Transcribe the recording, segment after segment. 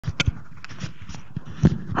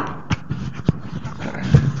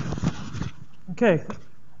Okay,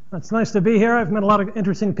 it's nice to be here. I've met a lot of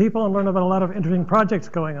interesting people and learned about a lot of interesting projects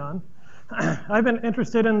going on. I've been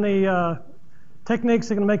interested in the techniques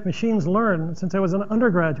that can make machines learn since I was an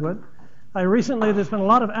undergraduate. There's been a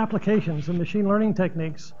lot of applications of machine learning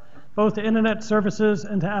techniques, both to internet services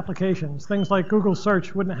and to applications. Things like Google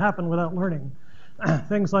search wouldn't happen without learning.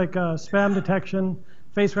 Things like spam detection,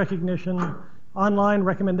 face recognition, online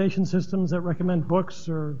recommendation systems that recommend books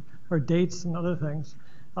or dates and other things.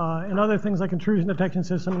 And other things like intrusion detection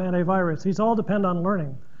system and antivirus. These all depend on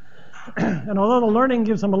learning. And although the learning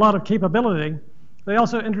gives them a lot of capability, they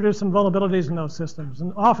also introduce some vulnerabilities in those systems.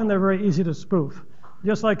 And often they're very easy to spoof.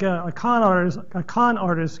 Just like a con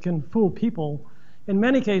artist can fool people, in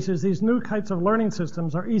many cases, these new types of learning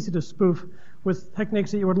systems are easy to spoof with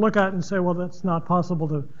techniques that you would look at and say, well, that's not possible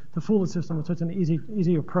to fool the system with such an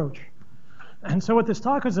easy approach. And so what this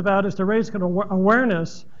talk is about is to raise kind of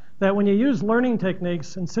awareness that when you use learning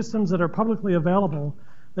techniques in systems that are publicly available,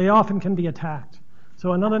 they often can be attacked.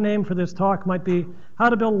 So another name for this talk might be how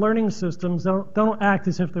to build learning systems that don't act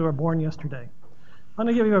as if they were born yesterday. I'm going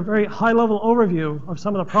to give you a very high-level overview of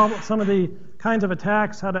some of the kinds of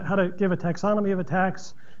attacks, how to give a taxonomy of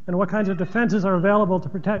attacks, and what kinds of defenses are available to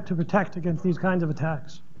protect against these kinds of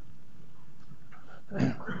attacks.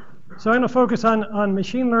 So I'm going to focus on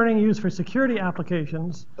machine learning used for security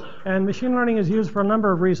applications. And machine learning is used for a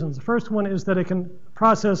number of reasons. The first one is that it can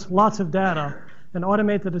process lots of data and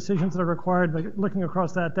automate the decisions that are required by looking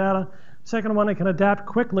across that data. Second one, it can adapt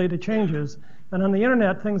quickly to changes. And on the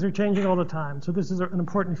internet, things are changing all the time. So this is an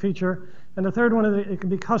important feature. And the third one is that it can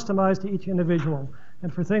be customized to each individual.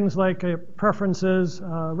 And for things like preferences,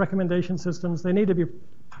 recommendation systems, they need to be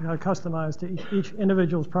customized to each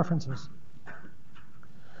individual's preferences.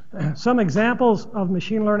 Some examples of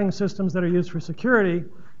machine learning systems that are used for security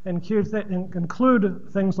include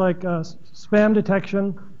things like spam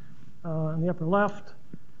detection in the upper left,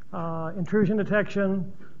 intrusion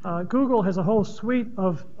detection. Google has a whole suite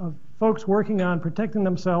of folks working on protecting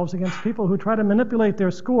themselves against people who try to manipulate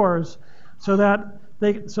their scores so that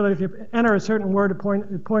if you enter a certain word,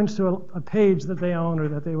 it points to a page that they own or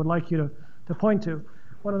that they would like you to point to.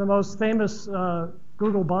 One of the most famous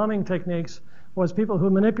Google bombing techniques was people who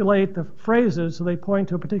manipulate the phrases so they point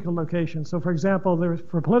to a particular location. So for example,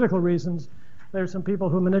 for political reasons, there's some people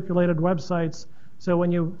who manipulated websites so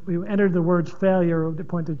when you entered the words failure, it would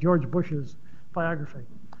point to George Bush's biography.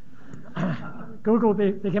 Google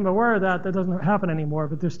became aware of that. That doesn't happen anymore,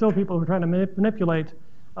 but there's still people who are trying to manipulate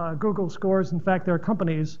Google scores. In fact, there are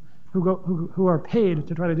companies who are paid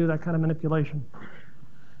to try to do that kind of manipulation.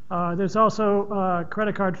 There's also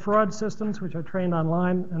credit card fraud systems, which are trained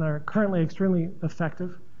online and are currently extremely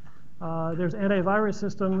effective. There's antivirus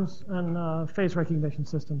systems and face recognition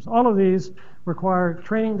systems. All of these require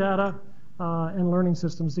training data and learning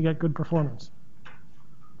systems to get good performance.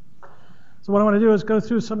 So what I want to do is go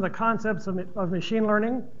through some of the concepts of machine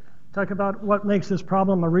learning, talk about what makes this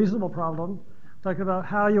problem a reasonable problem, talk about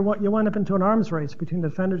how you wind up into an arms race between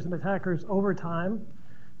defenders and attackers over time,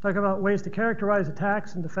 talk about ways to characterize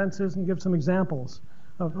attacks and defenses, and give some examples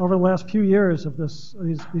of over the last few years of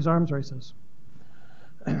these arms races.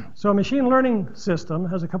 So a machine learning system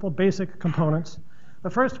has a couple basic components. The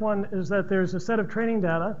first one is that there's a set of training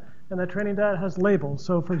data, and that training data has labels.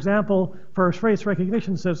 So for example, for a face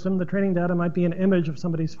recognition system, the training data might be an image of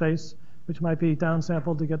somebody's face, which might be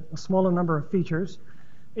downsampled to get a smaller number of features.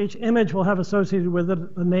 Each image will have associated with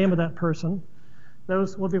it the name of that person.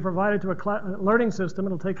 Those will be provided to a learning system.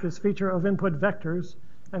 It'll take this feature of input vectors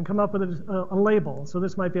and come up with a label. So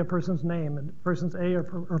this might be a person's name, and person's A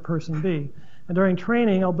or person B. And during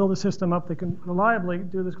training, I'll build a system up that can reliably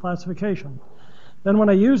do this classification. Then when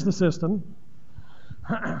I use the system,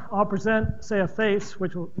 I'll present, say, a face,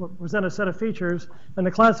 which will present a set of features, and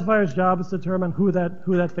the classifier's job is to determine who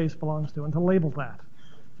that face belongs to and to label that.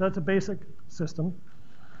 So that's a basic system.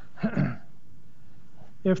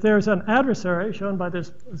 If there's an adversary, shown by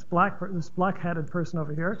this black-hatted person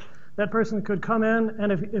over here, that person could come in,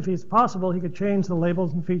 and if it's possible, he could change the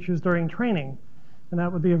labels and features during training. And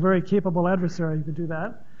that would be a very capable adversary who could do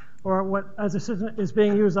that. Or as a system is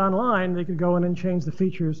being used online, they could go in and change the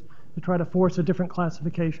features to try to force a different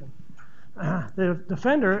classification. The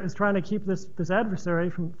defender is trying to keep this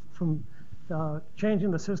adversary from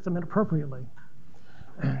changing the system inappropriately.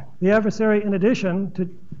 The adversary, in addition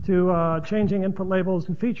to changing input labels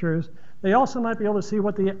and features, they also might be able to see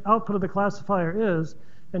what the output of the classifier is.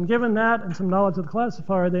 And given that and some knowledge of the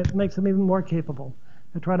classifier, that makes them even more capable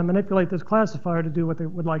to try to manipulate this classifier to do what they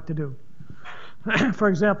would like to do. For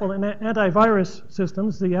example, in antivirus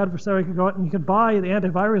systems, the adversary could go out and he could buy the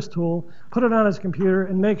antivirus tool, put it on his computer,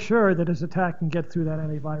 and make sure that his attack can get through that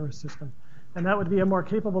antivirus system. And that would be a more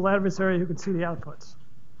capable adversary who could see the outputs.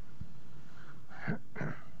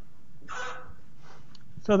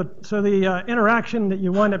 So the interaction that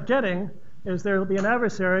you wind up getting is there will be an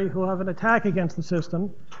adversary who will have an attack against the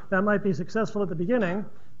system that might be successful at the beginning.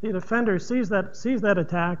 The defender sees that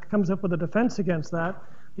attack, comes up with a defense against that.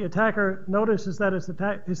 The attacker notices that his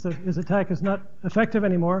attack is not effective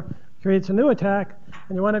anymore, creates a new attack,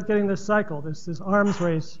 and you wind up getting this cycle, this arms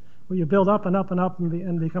race, where you build up and up and up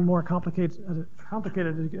and become more complicated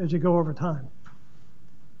as you go over time.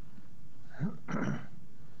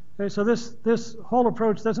 Okay, so this whole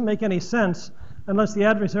approach doesn't make any sense unless the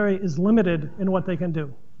adversary is limited in what they can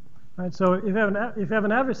do. Right, so if you have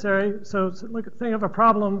an adversary, think of a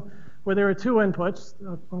problem where there are two inputs,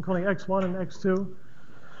 I'm calling x1 and x2,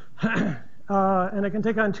 and it can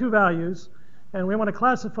take on two values, and we want a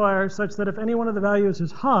classifier such that if any one of the values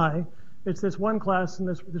is high, it's this one class in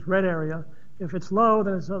this red area. If it's low,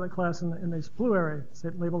 then it's another class in this blue area, say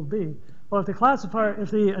labeled B. Well, if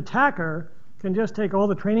the attacker can just take all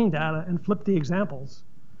the training data and flip the examples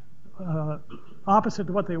opposite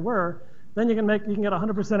to what they were, then you can get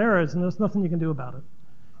 100% errors, and there's nothing you can do about it.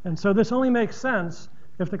 And so this only makes sense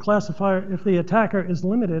if the attacker is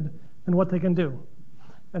limited in what they can do.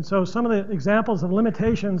 And so some of the examples of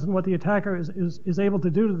limitations in what the attacker is able to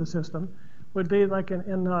do to the system would be like in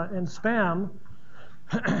spam,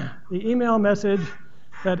 the email message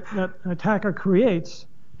that an attacker creates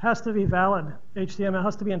has to be valid. HTML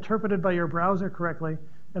has to be interpreted by your browser correctly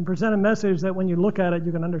and present a message that when you look at it,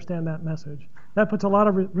 you can understand that message. That puts a lot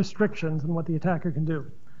of restrictions on what the attacker can do.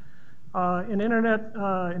 In internet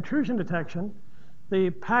intrusion detection, the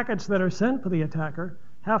packets that are sent to the attacker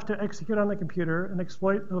have to execute on the computer and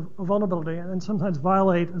exploit a vulnerability and sometimes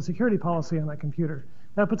violate a security policy on that computer.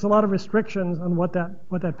 That puts a lot of restrictions on what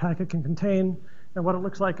that packet can contain and what it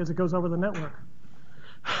looks like as it goes over the network.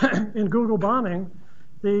 In Google bombing,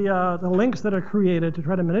 the links that are created to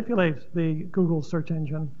try to manipulate the Google search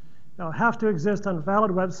engine have to exist on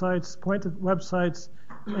valid websites, pointed websites,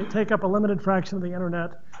 they take up a limited fraction of the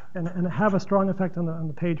internet, and have a strong effect on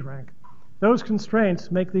the page rank. Those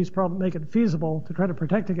constraints make it feasible to try to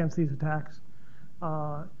protect against these attacks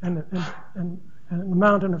and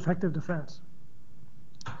mount an effective defense.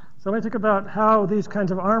 So let me talk about how these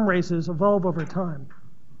kinds of arm races evolve over time.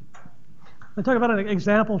 Let me talk about an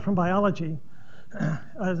example from biology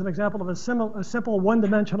as an example of a simple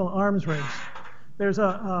one-dimensional arms race. There's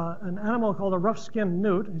an animal called a rough-skinned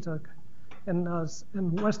newt. It's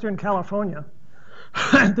in western California.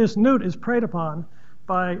 This newt is preyed upon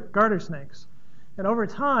by garter snakes. And over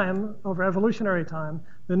time, over evolutionary time,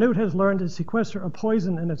 the newt has learned to sequester a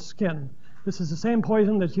poison in its skin. This is the same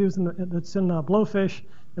poison that's used that's in blowfish.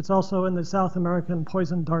 It's also in the South American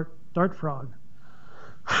poison dart frog.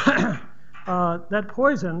 That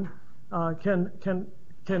poison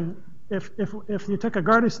if you took a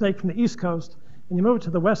garter snake from the East Coast and you move it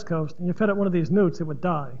to the West Coast and you fed it one of these newts, it would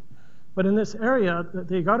die. But in this area,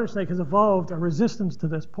 the garter snake has evolved a resistance to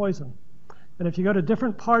this poison. And if you go to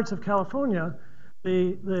different parts of California,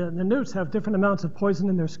 the newts have different amounts of poison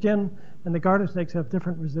in their skin, and the garter snakes have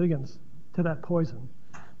different resilience to that poison.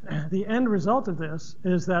 The end result of this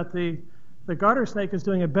is that the garter snake is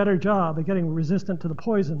doing a better job at getting resistant to the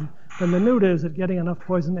poison than the newt is at getting enough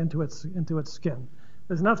poison into its skin.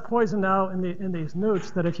 There's enough poison now in these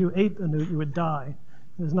newts that if you ate a newt, you would die.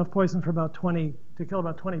 There's enough poison for to kill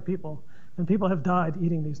about 20 people, and people have died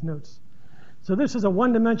eating these newts. So this is a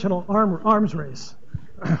one-dimensional arms race,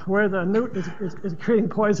 where the newt is creating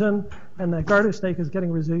poison, and the garter snake is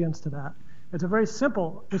getting resilience to that. This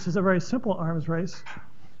is a very simple arms race.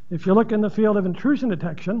 If you look in the field of intrusion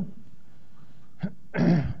detection,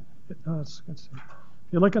 let's see.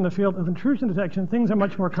 If you look in the field of intrusion detection, things are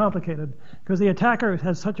much more complicated because the attacker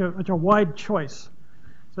has such a wide choice.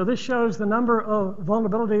 So this shows the number of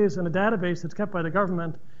vulnerabilities in a database that's kept by the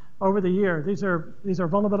government over the year. These are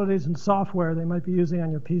vulnerabilities in software they might be using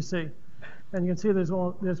on your PC. And you can see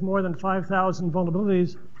there's more than 5,000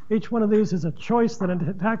 vulnerabilities. Each one of these is a choice that an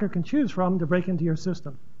attacker can choose from to break into your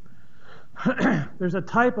system. There's a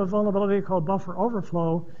type of vulnerability called buffer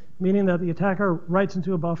overflow, meaning that the attacker writes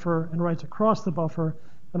into a buffer and writes across the buffer.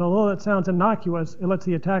 And although that sounds innocuous, it lets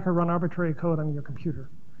the attacker run arbitrary code on your computer.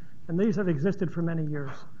 And these have existed for many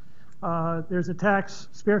years. There's attacks,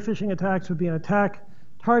 spear phishing attacks would be an attack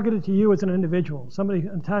targeted to you as an individual.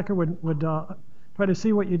 An attacker would try to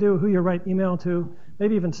see what you do, who you write email to,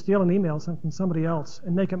 maybe even steal an email from somebody else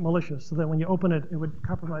and make it malicious so that when you open it, it would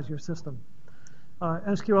compromise your system.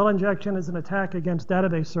 SQL injection is an attack against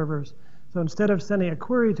database servers. So instead of sending a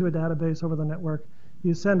query to a database over the network,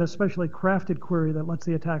 you send a specially crafted query that lets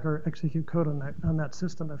the attacker execute code on that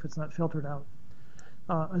system if it's not filtered out.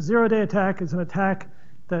 A zero-day attack is an attack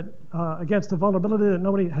that against a vulnerability that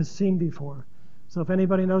nobody has seen before. So if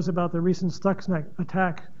anybody knows about the recent Stuxnet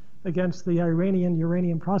attack against the Iranian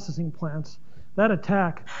uranium processing plants, that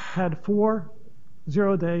attack had 4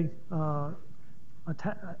 zero-day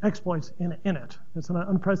exploits in it. It's an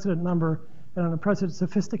unprecedented number and an unprecedented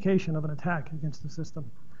sophistication of an attack against the system.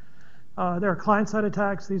 There are client-side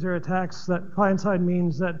attacks. These are attacks that client-side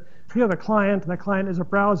means that if you have a client, that client is a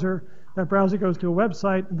browser, that browser goes to a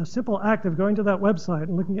website, and the simple act of going to that website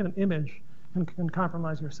and looking at an image can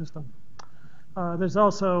compromise your system. There's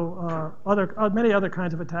also many other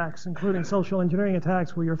kinds of attacks, including social engineering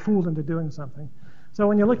attacks where you're fooled into doing something. So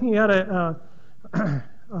when you're looking at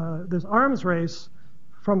this arms race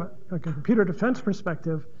from a computer defense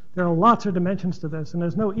perspective, there are lots of dimensions to this, and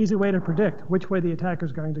there's no easy way to predict which way the attacker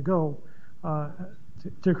is going to go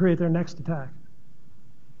to create their next attack.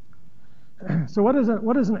 So what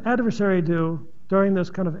does an adversary do during this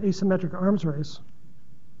kind of asymmetric arms race?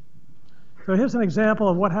 So here's an example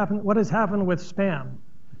of what has happened with spam.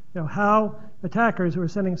 How attackers who are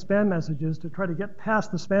sending spam messages to try to get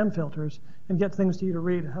past the spam filters and get things to you to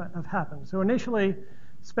read have happened. So initially,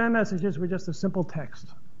 spam messages were just a simple text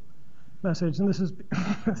message, and this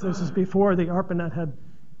is before the ARPANET had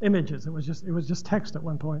images. It was just text at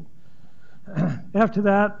one point. After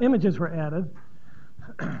that, images were added,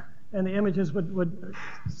 and the images would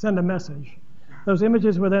send a message. Those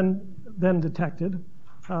images were then detected,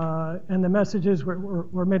 and the messages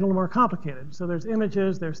were made a little more complicated. So there's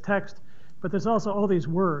images, there's text, but there's also all these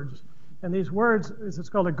words. And these words, it's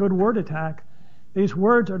called a good word attack. These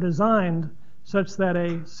words are designed such that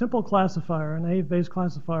a simple classifier, a naive-based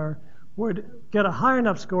classifier, would get a high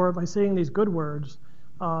enough score by seeing these good words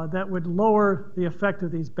that would lower the effect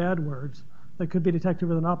of these bad words that could be detected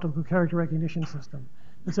with an optical character recognition system.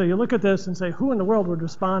 And so you look at this and say, who in the world would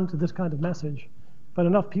respond to this kind of message? But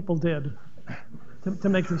enough people did to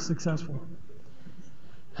make this successful.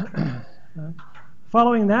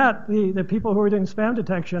 Following that, the people who were doing spam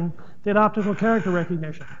detection did optical character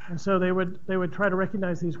recognition. And so they would try to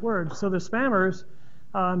recognize these words. So the spammers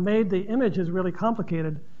made the images really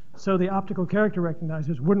complicated, so the optical character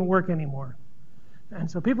recognizers wouldn't work anymore. And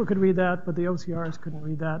so people could read that, but the OCRs couldn't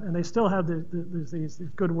read that. And they still have these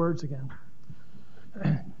good words again.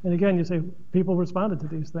 And again, you say people responded to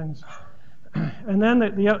these things. And then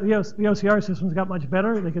the OCR systems got much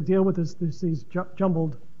better. They could deal with these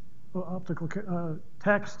jumbled optical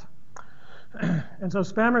text. And so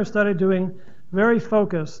spammers started doing very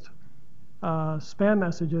focused spam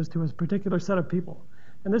messages to a particular set of people.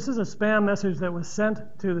 And this is a spam message that was sent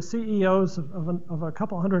to the CEOs of a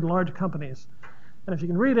couple hundred large companies. And if you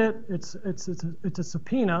can read it, it's a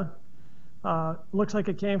subpoena. Looks like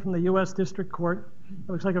it came from the U.S. District Court.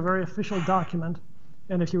 It looks like a very official document.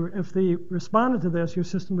 And if they responded to this, your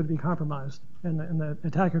system would be compromised, and the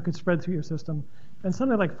attacker could spread through your system. And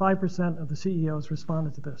something like 5% of the CEOs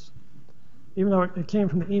responded to this, even though it came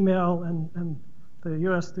from the email, and the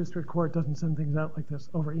U.S. District Court doesn't send things out like this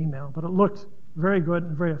over email. But it looked very good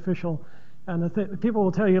and very official. And the people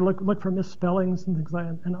will tell you, look for misspellings and things like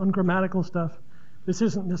that, and ungrammatical stuff. This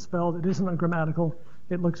isn't misspelled. It isn't ungrammatical.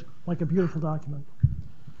 It looks like a beautiful document.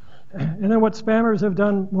 And then what spammers have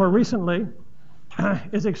done more recently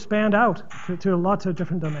is expand out to lots of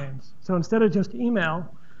different domains. So instead of just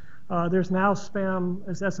email, there's now spam,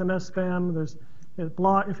 there's SMS spam, there's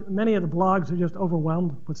blog. Many of the blogs are just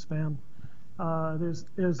overwhelmed with spam.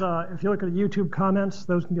 If you look at YouTube comments,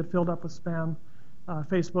 those can get filled up with spam.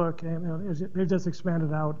 Facebook, and they've just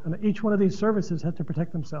expanded out. And each one of these services has to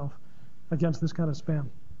protect themselves against this kind of spam.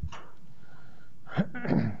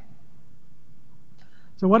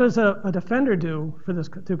 So what does a defender do for this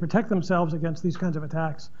to protect themselves against these kinds of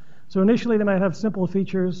attacks? So initially they might have simple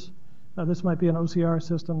features. This might be an OCR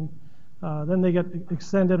system. Then they get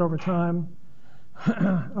extended over time.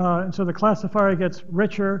 And so the classifier gets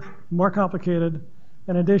richer, more complicated.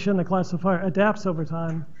 In addition, the classifier adapts over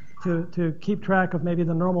time to keep track of maybe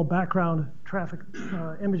the normal background traffic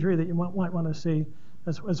imagery that you might want to see,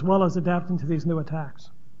 as well as adapting to these new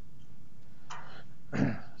attacks.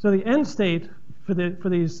 So the end state for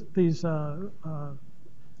these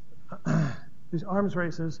arms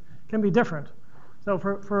races can be different. So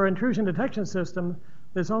for an intrusion detection system,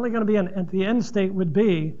 there's only going to be the end state would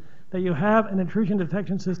be that you have an intrusion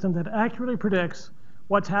detection system that accurately predicts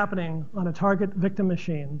what's happening on a target victim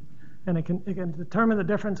machine, and it can determine the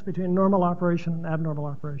difference between normal operation and abnormal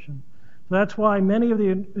operation. So that's why many of the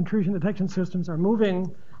intrusion detection systems are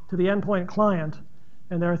moving to the endpoint client.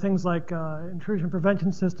 And there are things like intrusion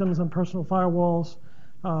prevention systems and personal firewalls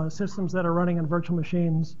systems that are running on virtual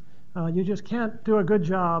machines. You just can't do a good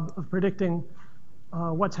job of predicting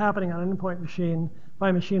what's happening on an endpoint machine by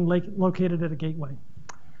a machine located at a gateway.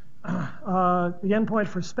 The endpoint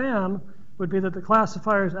for spam would be that the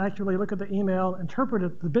classifiers actually look at the email, interpret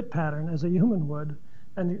it, the bit pattern as a human would,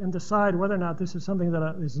 and decide whether or not this is something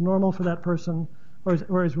that is normal for that person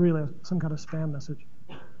or is really some kind of spam message.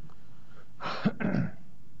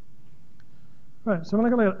 Right, so I'm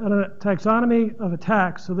going to look at a taxonomy of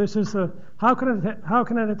attacks. So this is how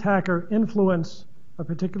can an attacker influence a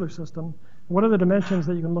particular system? What are the dimensions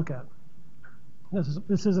that you can look at?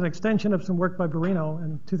 This is an extension of some work by Barino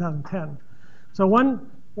in 2010. So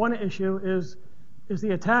one issue is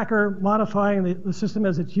the attacker modifying the system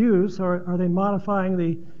as it's used, or are they modifying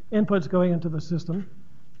the inputs going into the system?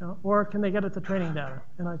 Or can they get at the training data?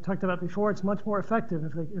 And I talked about before, it's much more effective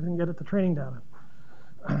if they can get at the training data.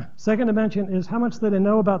 Second dimension is how much do they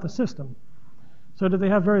know about the system? So do they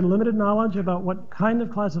have very limited knowledge about what kind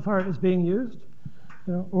of classifier is being used?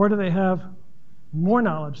 Or do they have more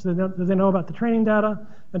knowledge? Do they know about the training data?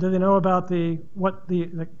 And do they know about do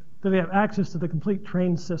they have access to the complete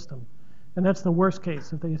trained system? And that's the worst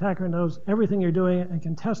case. If the attacker knows everything you're doing and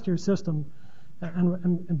can test your system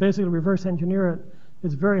and basically reverse engineer it,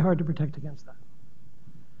 it's very hard to protect against that.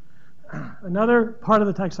 Another part of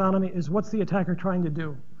the taxonomy is what's the attacker trying to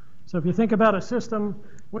do? So if you think about a system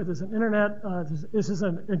where there's an internet, this is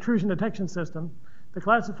an intrusion detection system. The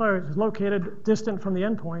classifier is located distant from the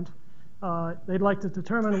endpoint. They'd like to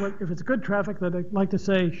determine if it's good traffic, they'd like to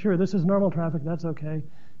say, sure, this is normal traffic, that's okay.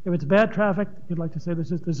 If it's bad traffic, you'd like to say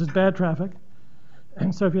this is bad traffic.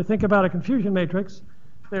 And so if you think about a confusion matrix,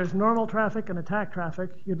 there's normal traffic and attack traffic.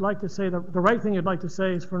 You'd like to say the right thing you'd like to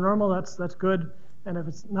say is for normal, that's good. And if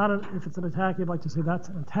it's an attack, you'd like to say that's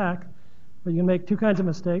an attack. But you can make two kinds of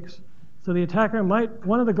mistakes. So the attacker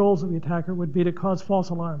one of the goals of the attacker would be to cause false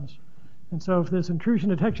alarms. And so if this intrusion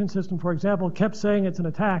detection system, for example, kept saying it's an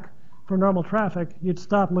attack for normal traffic, you'd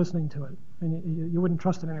stop listening to it, and you wouldn't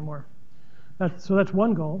trust it anymore. So that's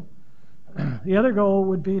one goal. The other goal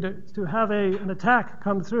would be to have an attack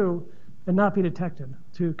come through and not be detected,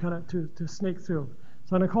 to sneak through.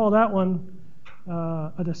 So I'm going to call that one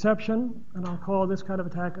a deception, and I'll call this kind of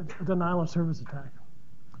attack a denial of service attack.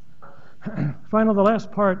 Finally, the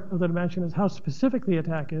last part of the dimension is how specific the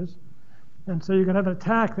attack is. And so you could have an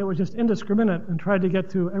attack that was just indiscriminate and tried to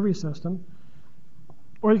get through every system.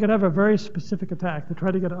 Or you could have a very specific attack to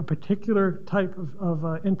try to get a particular type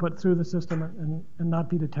of input through the system and not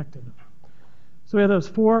be detected. So we have those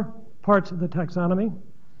four parts of the taxonomy.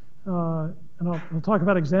 And I'll talk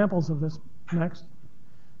about examples of this next.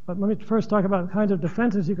 But let me first talk about kinds of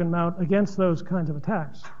defenses you can mount against those kinds of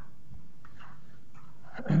attacks.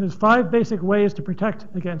 There's 5 basic ways to protect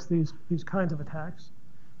against these kinds of attacks.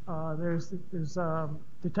 There's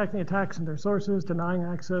detecting attacks in their sources, denying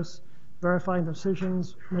access, verifying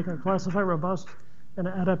decisions, making a classifier robust, and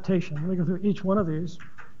adaptation. Let me go through each one of these.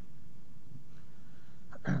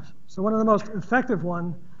 So one of the most effective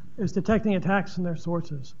one is detecting attacks in their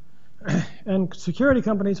sources. And security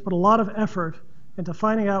companies put a lot of effort into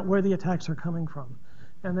finding out where the attacks are coming from.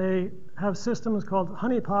 And they have systems called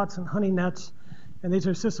honeypots and honey nets. And these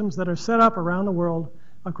are systems that are set up around the world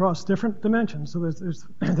across different dimensions. So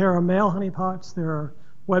there are mail honeypots, there are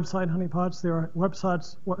website honeypots, there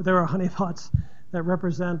are honeypots that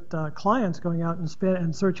represent clients going out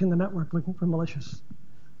and searching the network looking for malicious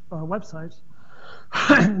websites.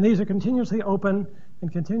 And these are continuously open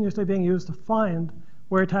and continuously being used to find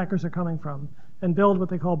where attackers are coming from and build what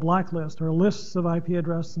they call blacklists, or lists of IP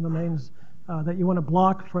addresses and domains that you want to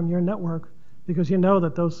block from your network because you know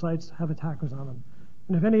that those sites have attackers on them.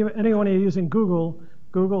 And if anyone are using Google,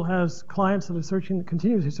 Google has clients that are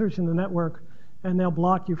continuously searching the network, and they'll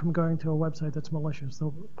block you from going to a website that's malicious.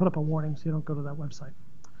 They'll put up a warning so you don't go to that website.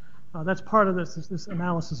 That's part of this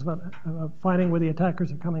analysis about finding where the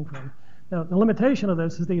attackers are coming from. Now, the limitation of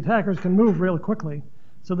this is the attackers can move real quickly,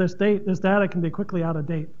 so this data can be quickly out of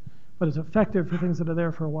date, but it's effective for things that are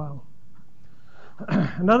there for a while.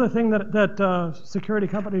 Another thing that security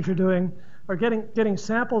companies are doing are getting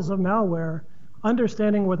samples of malware,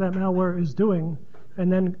 understanding what that malware is doing,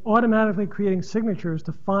 and then automatically creating signatures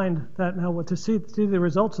to find that malware, to see the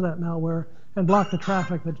results of that malware and block the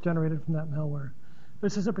traffic that's generated from that malware.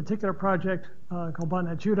 This is a particular project called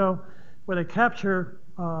Botnet Judo, where they capture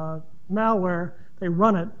malware, they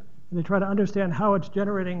run it, and they try to understand how it's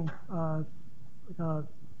generating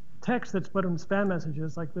text that's put in spam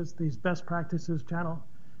messages like these best practices channel.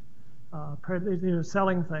 They're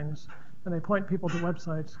selling things, and they point people to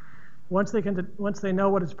websites. Once they know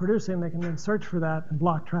what it's producing, they can then search for that and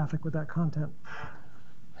block traffic with that content.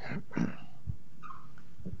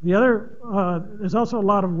 The other, there's also a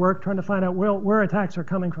lot of work trying to find out where attacks are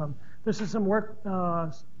coming from. This is some work,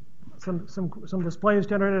 some displays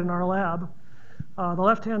generated in our lab. The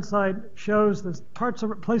left-hand side shows the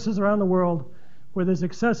places around the world where there's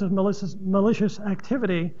excessive malicious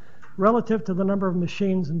activity relative to the number of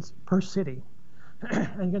machines per city.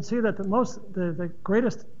 And you can see that the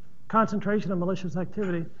greatest concentration of malicious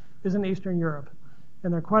activity is in Eastern Europe.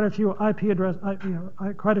 And there are quite a few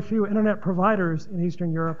quite a few internet providers in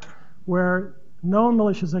Eastern Europe where known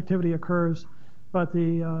malicious activity occurs, but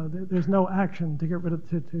there's no action to get rid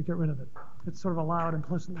of it. It's sort of allowed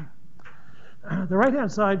implicitly. The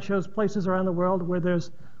right-hand side shows places around the world where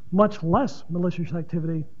there's much less malicious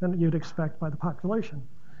activity than you'd expect by the population.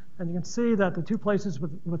 And you can see that the two places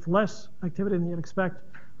with less activity than you'd expect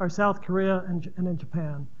are South Korea and in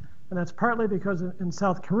Japan. And that's partly because in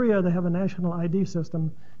South Korea, they have a national ID system.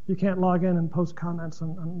 You can't log in and post comments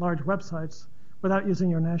on large websites without using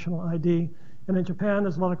your national ID. And in Japan,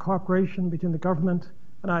 there's a lot of cooperation between the government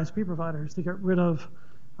and ISP providers to get rid of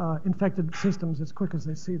infected systems as quick as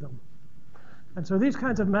they see them. And so these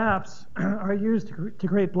kinds of maps are used to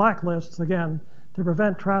create blacklists, again, to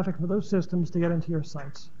prevent traffic from those systems to get into your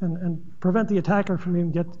sites and prevent the attacker from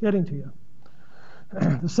even getting to you.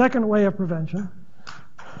 The second way of prevention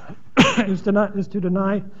is to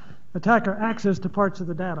deny attacker access to parts of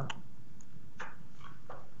the data.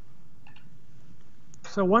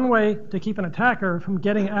 So one way to keep an attacker from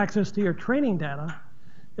getting access to your training data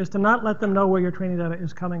is to not let them know where your training data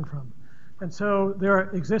is coming from. And so there are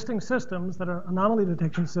existing systems that are anomaly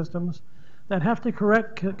detection systems that have to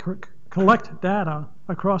collect data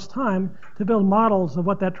across time to build models of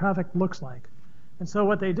what that traffic looks like. And so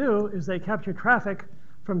what they do is they capture traffic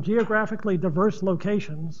from geographically diverse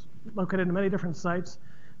locations located in many different sites.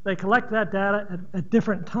 They collect that data at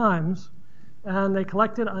different times, and they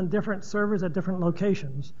collect it on different servers at different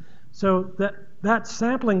locations. So that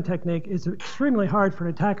sampling technique is extremely hard for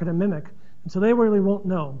an attacker to mimic, and so they really won't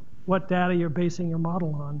know what data you're basing your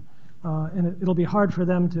model on, and it'll be hard for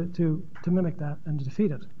them to mimic that and to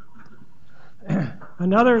defeat it.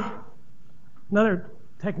 Another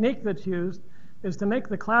technique that's used is to make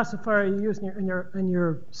the classifier you use in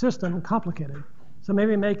your system complicated. So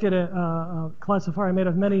maybe make it a classifier made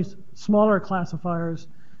of many smaller classifiers,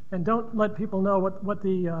 and don't let people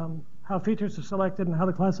know how features are selected and how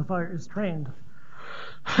the classifier is trained.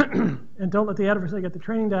 And don't let the adversary get the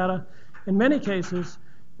training data. In many cases,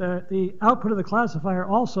 the output of the classifier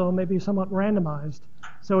also may be somewhat randomized,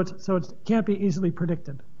 so it can't be easily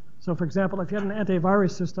predicted. So for example, if you have an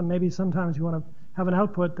antivirus system, maybe sometimes you want to have an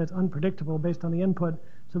output that's unpredictable based on the input,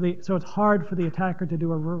 so it's hard for the attacker to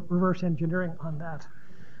do a reverse engineering on that.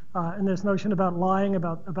 And this notion about lying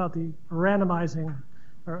about the randomizing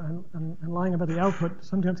and lying about the output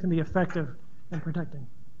sometimes can be effective in protecting.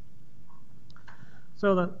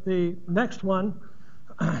 So the next one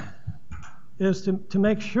is to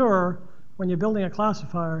make sure when you're building a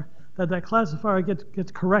classifier that classifier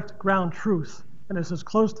gets correct ground truth and is as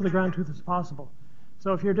close to the ground truth as possible.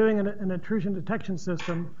 So if you're doing an intrusion detection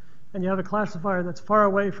system and you have a classifier that's far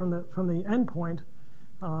away from the endpoint,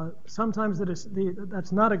 sometimes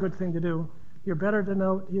that's not a good thing to do. You're better to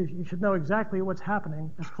know. You should know exactly what's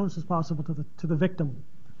happening as close as possible to the victim.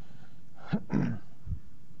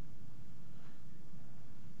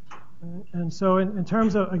 And so in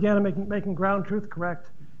terms of, again, making ground truth correct,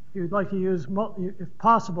 you'd like to use, if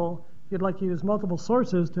possible, you'd like to use multiple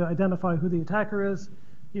sources to identify who the attacker is.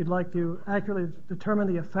 You'd like to accurately determine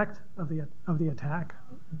the effect of the attack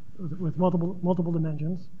with multiple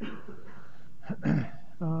dimensions.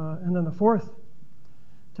 And then the fourth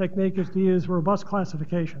technique is to use robust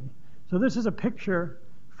classification. So this is a picture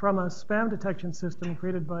from a spam detection system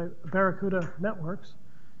created by Barracuda Networks.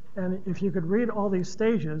 And if you could read all these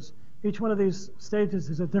stages, each one of these stages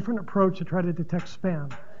is a different approach to try to detect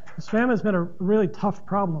spam. Spam has been a really tough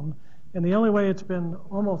problem, and the only way it's been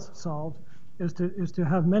almost solved is to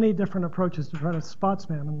have many different approaches to try to spot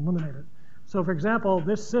spam and eliminate it. So for example,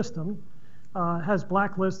 this system has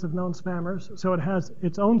blacklists of known spammers, so it has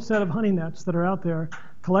its own set of honey nets that are out there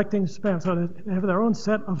collecting spam. So they have their own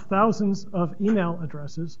set of thousands of email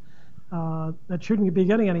addresses that shouldn't be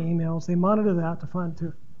getting any emails. They monitor that to find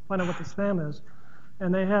out what the spam is.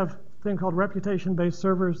 And they have a thing called reputation-based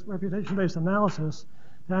servers, reputation-based analysis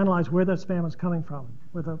to analyze where that spam is coming from.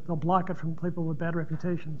 They'll block it from people with bad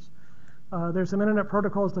reputations. There's some internet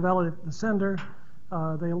protocols to validate the sender.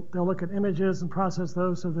 They'll look at images and process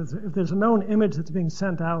those. So if there's a known image that's being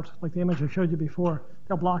sent out, like the image I showed you before,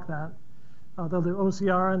 they'll block that. They'll do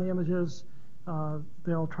OCR on the images.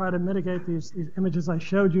 They'll try to mitigate these images I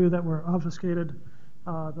showed you that were obfuscated.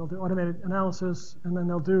 They'll do automated analysis, and then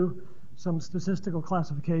they'll do some statistical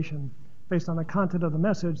classification based on the content of the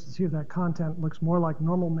message to see if that content looks more like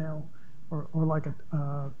normal mail or like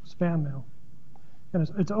a spam mail. And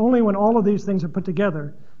it's only when all of these things are put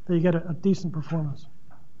together that you get a decent performance.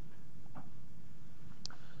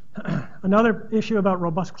 Another issue about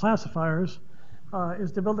robust classifiers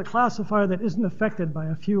is to build a classifier that isn't affected by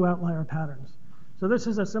a few outlier patterns. So this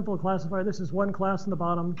is a simple classifier. This is one class on the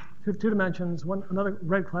bottom, two dimensions, another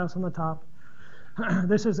red class on the top.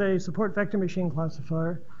 This is a support vector machine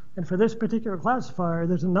classifier. And for this particular classifier,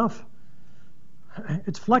 there's enough,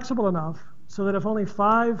 it's flexible enough so that if only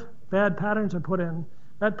 5 bad patterns are put in,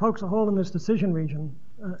 that pokes a hole in this decision region,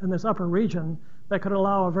 in this upper region, that could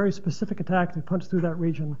allow a very specific attack to punch through that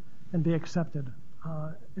region and be accepted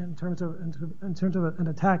in terms of an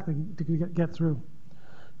attack that get through.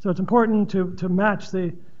 So it's important to match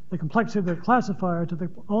the complexity of the classifier to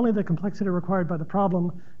only the complexity required by the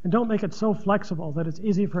problem, and don't make it so flexible that it's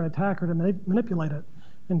easy for an attacker to manipulate it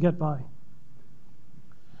and get by.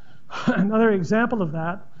 Another example of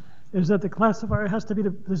that is that the classifier has to be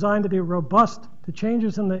designed to be robust to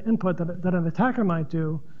changes in the input that an attacker might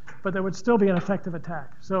do, but that would still be an effective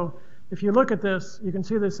attack. So if you look at this, you can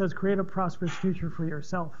see this says create a prosperous future for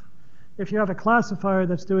yourself. If you have a classifier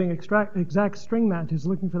that's doing exact string matches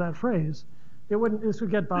looking for that phrase, this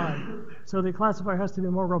would get by. So the classifier has to be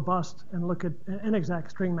more robust and look at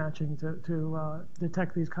inexact string matching to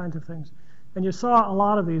detect these kinds of things. And you saw a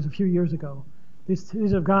lot of these a few years ago.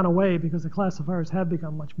 These have gone away because the classifiers have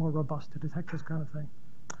become much more robust to detect this kind of thing.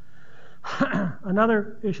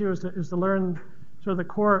 Another issue is to learn sort of the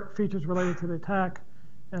core features related to the attack.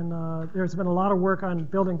 And there's been a lot of work on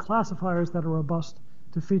building classifiers that are robust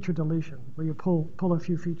to feature deletion, where you pull a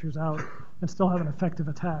few features out and still have an effective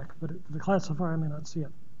attack, but the classifier may not see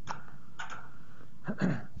it.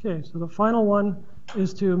 Okay, so the final one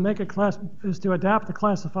is to adapt the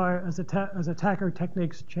classifier as attacker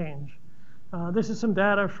techniques change. This is some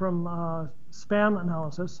data from spam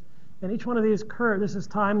analysis, and each one of these curves, this is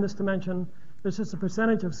time, this dimension, this is the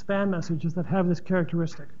percentage of spam messages that have this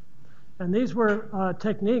characteristic. And these were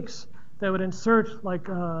techniques that would insert like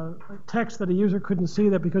text that a user couldn't see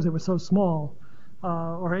that because it was so small,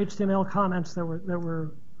 or HTML comments that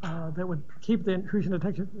would keep the intrusion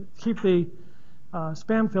detection, keep the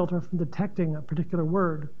spam filter from detecting a particular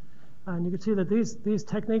word. And you can see that these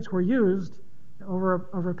techniques were used over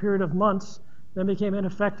a period of months, then became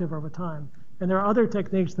ineffective over time. And there are other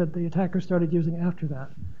techniques that the attacker started using after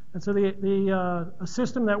that. And so a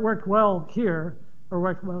system that worked well here, or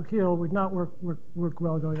worked well here, would not work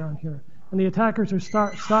well going on here. And the attackers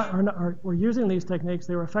were using these techniques.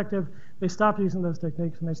 They were effective. They stopped using those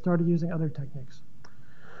techniques, and they started using other techniques.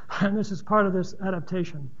 And this is part of this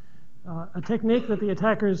adaptation. A technique that the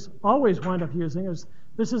attackers always wind up using is,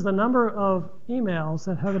 this is the number of emails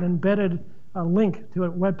that have an embedded link to a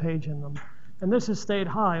web page in them. And this has stayed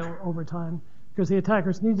high over time because the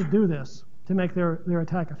attackers need to do this to make their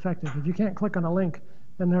attack effective. If you can't click on a link,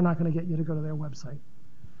 then they're not going to get you to go to their website.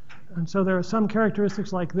 And so there are some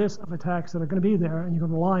characteristics like this of attacks that are going to be there and you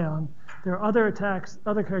can rely on. There are other attacks,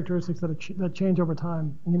 other characteristics that change over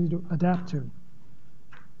time and you need to adapt to.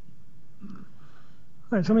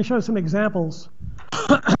 All right, so let me show you some examples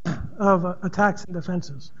of attacks and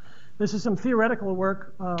defenses. This is some theoretical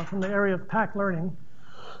work from the area of pack learning.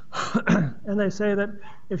 And they say that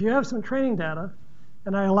if you have some training data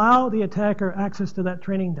and I allow the attacker access to that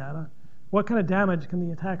training data, what kind of damage can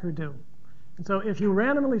the attacker do? And so if you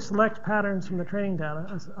randomly select patterns from the training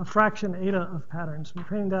data, a fraction eta of patterns from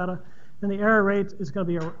training data, then the error rate is going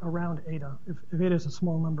to be around eta, if eta is a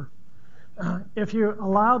small number. If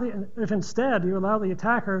instead you allow the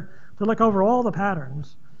attacker to look over all the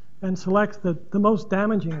patterns and select the most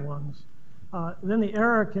damaging ones, then the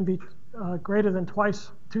error can be greater than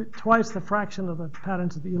twice the fraction of the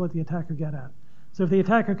patterns that you let the attacker get at. So if the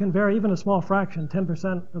attacker can vary even a small fraction,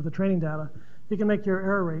 10% of the training data, you can make your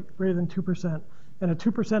error rate greater than 2%. And a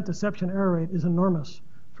 2% deception error rate is enormous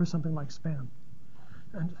for something like spam.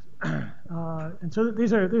 And so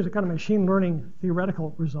these are kind of machine learning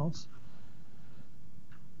theoretical results.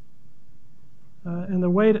 And the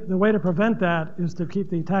way to prevent that is to keep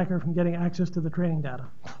the attacker from getting access to the training data,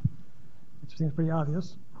 which seems pretty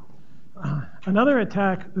obvious. Another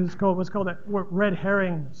attack is what's called a red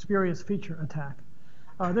herring spurious feature attack.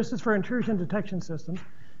 This is for intrusion detection systems.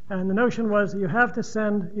 And the notion was that you have to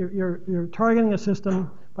send, you're targeting a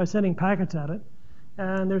system by sending packets at it.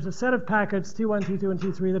 And there's a set of packets, T1, T2, and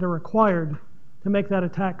T3, that are required to make that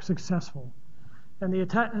attack successful. And the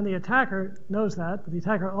attacker knows that, but the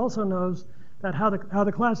attacker also knows that how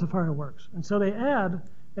the classifier works. And so they add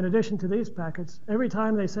in addition to these packets, every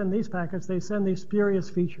time they send these packets, they send these spurious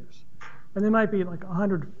features. And they might be like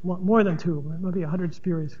 100, more than 2, it might be 100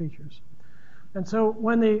 spurious features. And so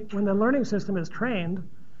when the learning system is trained,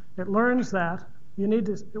 it learns that you need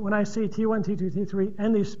to, when I see T1, T2, T3,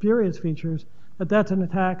 and these spurious features, that's an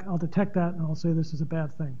attack. I'll detect that, and I'll say this is a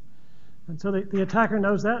bad thing. And so the attacker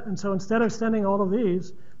knows that, and so instead of sending all of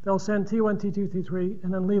these, they'll send T1, T2, T3,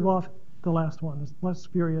 and then leave off the last one, this less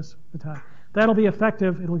spurious attack. That'll be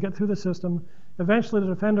effective. It'll get through the system. Eventually, the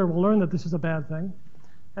defender will learn that this is a bad thing,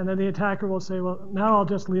 and then the attacker will say, well, now I'll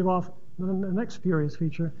just leave off the next spurious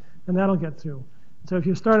feature, and that'll get through. So if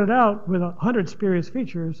you started out with 100 spurious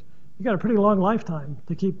features, you've got a pretty long lifetime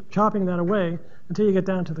to keep chopping that away until you get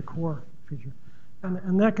down to the core feature.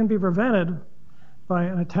 And that can be prevented by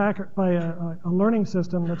an attacker, by a learning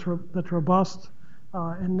system that's robust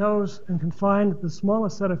and knows and can find the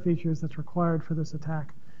smallest set of features that's required for this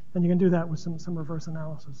attack. And you can do that with some reverse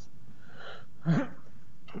analysis.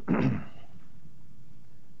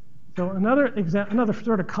 So another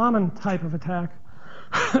sort of common type of attack,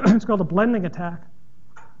 it's called a blending attack.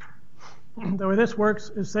 The way this works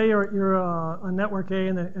is, say you're on network A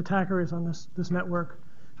and the attacker is on this network,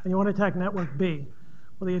 and you want to attack network B.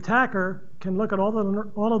 Well, the attacker can look at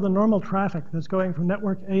all of the normal traffic that's going from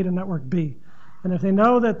network A to network B. And if they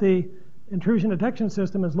know that the intrusion detection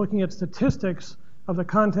system is looking at statistics of the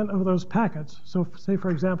content of those packets, so say, for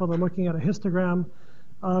example, they're looking at a histogram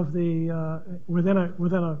of the within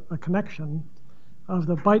a connection of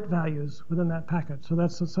the byte values within that packet. So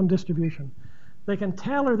that's some distribution. They can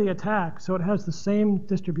tailor the attack so it has the same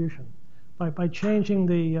distribution by changing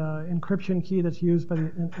the encryption key that's used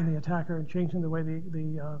in the attacker and changing the way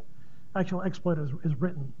the actual exploit is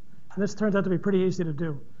written. And this turns out to be pretty easy to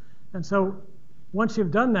do. And so once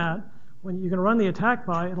you've done that, when you're going to run the attack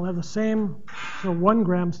by, it'll have the same 1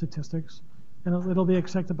 gram statistics, and it'll be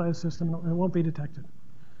accepted by the system, and it won't be detected.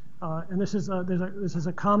 And this is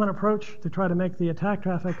a common approach to try to make the attack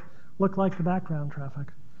traffic look like the background traffic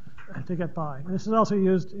to get by. And this is also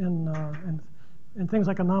used in things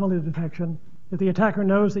like anomaly detection. If the attacker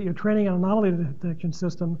knows that you're training an anomaly detection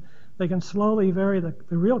system, they can slowly vary the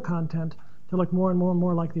real content to look more and more and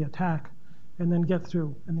more like the attack, and then get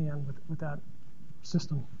through in the end with that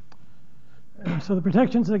system. So the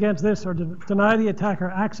protections against this are to deny the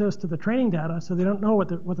attacker access to the training data, so they don't know what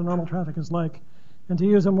the normal traffic is like, and to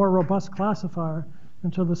use a more robust classifier.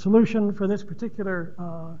 And so the solution for this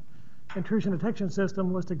particular intrusion detection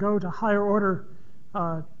system was to go to higher order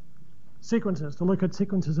sequences, to look at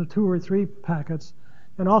sequences of 2 or 3 packets,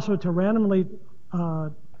 and also to randomly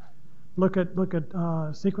look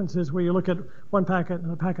at sequences where you look at one packet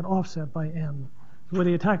and a packet offset by n, where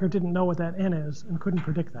the attacker didn't know what that n is and couldn't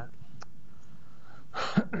predict that.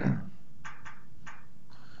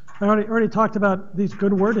 I already talked about these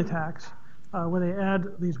good word attacks, where they add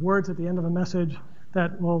these words at the end of a message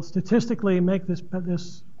that will statistically make this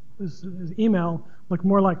email look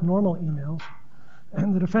more like normal emails.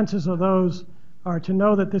 And the defenses of those are to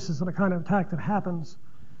know that this is the kind of attack that happens,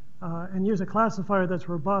 and use a classifier that's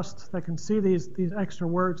robust, that can see these extra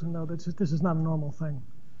words and know that this is not a normal thing.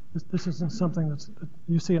 This isn't something that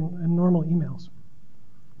you see in normal emails.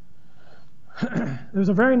 There's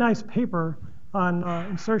a very nice paper on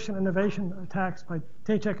insertion innovation attacks by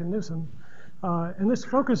Tachek and Newsom, and this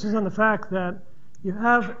focuses on the fact that you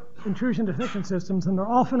have intrusion detection systems, and they're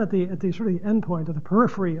often at the sort of the endpoint, of the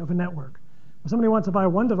periphery of a network. If somebody wants to buy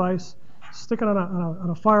one device, stick it on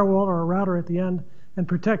a firewall or a router at the end, and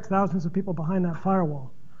protect thousands of people behind that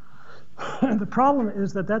firewall. And the problem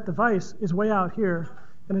is that device is way out here,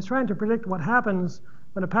 and it's trying to predict what happens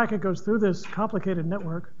when a packet goes through this complicated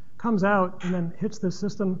network, comes out, and then hits this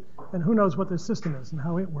system, and who knows what this system is and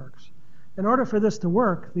how it works. In order for this to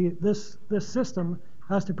work, this system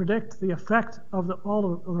has to predict the effect of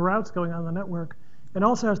all of the routes going on in the network, and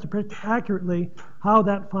also has to predict accurately how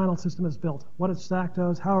that final system is built, what its stack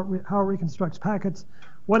does, how it reconstructs packets,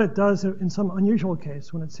 what it does in some unusual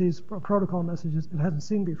case when it sees protocol messages it hasn't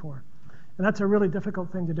seen before. And that's a really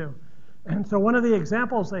difficult thing to do. And so one of the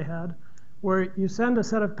examples they had, where you send a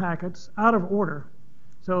set of packets out of order.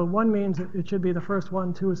 So 1 means it should be the first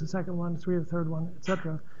one, 2 is the second one, 3 the third one,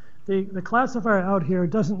 etc. The classifier out here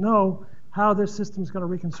doesn't know how this system is going to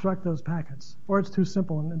reconstruct those packets, or it's too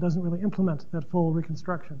simple and it doesn't really implement that full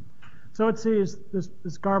reconstruction. So it sees this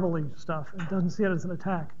garbly stuff and doesn't see it as an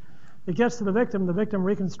attack. It gets to the victim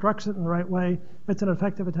reconstructs it in the right way, it's an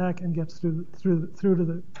effective attack, and gets through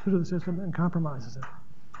to the system and compromises it.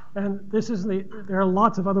 And there are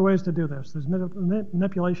lots of other ways to do this. There's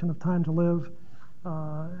manipulation of time to live,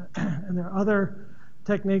 and there are other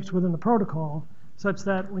techniques within the protocol, such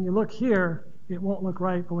that when you look here, it won't look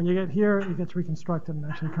right, but when you get here, it gets reconstructed and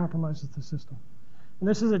actually compromises the system. And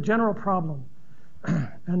this is a general problem.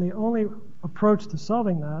 And the only approach to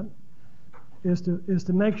solving that is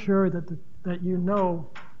to make sure that you know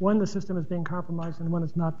when the system is being compromised and when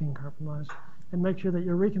it's not being compromised, and make sure that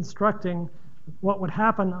you're reconstructing what would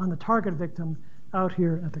happen on the target victim out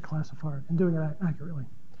here at the classifier and doing it accurately.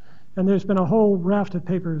 And there's been a whole raft of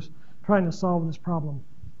papers trying to solve this problem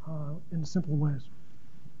in simple ways.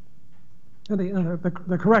 And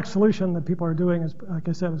the correct solution that people are doing is, like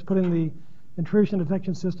I said, is putting the intrusion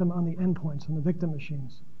detection system on the endpoints, on the victim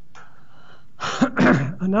machines.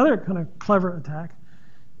 Another kind of clever attack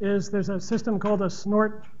is there's a system called a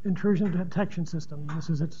snort intrusion detection system. This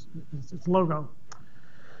is its logo.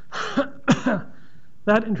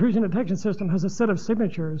 That intrusion detection system has a set of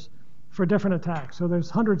signatures for different attacks. So there's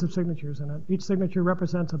hundreds of signatures in it. Each signature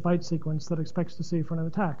represents a byte sequence that it expects to see for an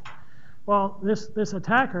attack. Well, this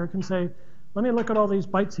attacker can say, let me look at all these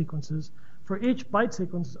byte sequences. For each byte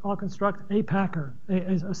sequence, I'll construct a packer,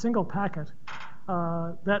 a single packet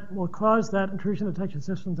that will cause that intrusion detection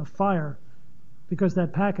system to fire because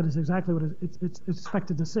that packet is exactly what it's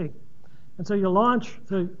expected to see. And so you launch,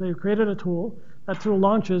 so they've created a tool. That tool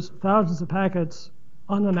launches thousands of packets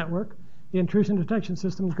on the network. The intrusion detection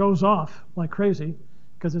system goes off like crazy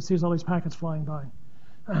because it sees all these packets flying by.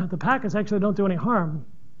 The packets actually don't do any harm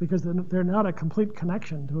because they're not a complete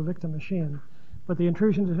connection to a victim machine. But the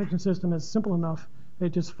intrusion detection system is simple enough, it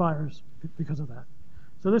just fires because of that.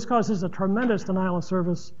 So this causes a tremendous denial of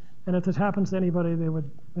service, and if this happens to anybody, they would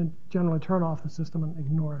generally turn off the system and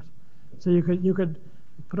ignore it. So you could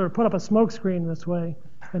put up a smoke screen this way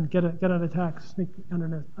and get an attack sneaking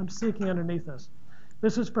underneath this.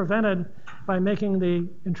 This is prevented by making the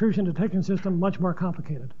intrusion detection system much more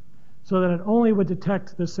complicated, so that it only would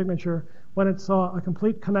detect this signature when it saw a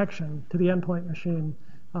complete connection to the endpoint machine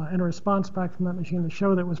and a response back from that machine to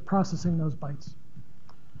show that it was processing those bytes.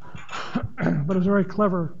 But it was a very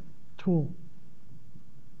clever tool.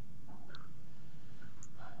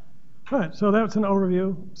 All right, so that's an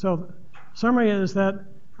overview. So summary is that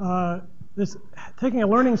taking a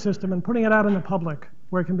learning system and putting it out in the public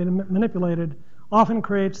where it can be manipulated often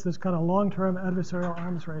creates this kind of long-term adversarial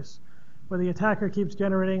arms race where the attacker keeps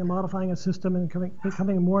generating and modifying a system and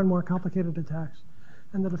becoming more and more complicated attacks.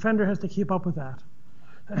 And the defender has to keep up with that.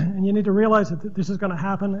 And you need to realize that this is going to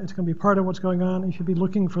happen. It's going to be part of what's going on. You should be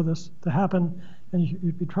looking for this to happen, and you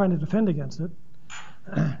should be trying to defend against it.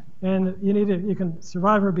 And you can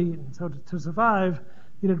survive or be eaten. So to survive,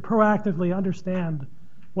 you need to proactively understand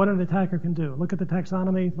what an attacker can do. Look at the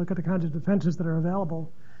taxonomy, look at the kinds of defenses that are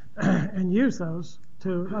available, and use those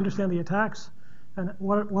to understand the attacks and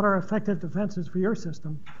what are effective defenses for your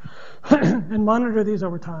system, and monitor these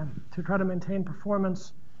over time to try to maintain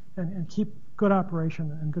performance and keep good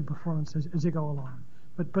operation and good performance as you go along.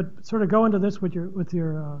 But sort of go into this with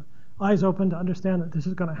your eyes open to understand that this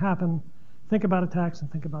is going to happen. Think about attacks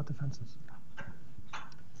and think about defenses.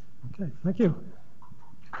 Okay, thank you.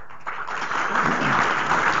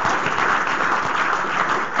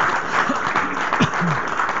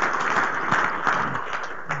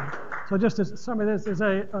 So just as a summary, there's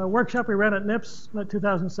a workshop we ran at NIPS in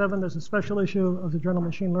 2007. There's a special issue of the journal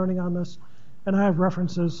Machine Learning on this. And I have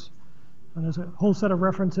references. And there's a whole set of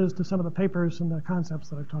references to some of the papers and the concepts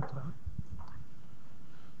that I've talked about.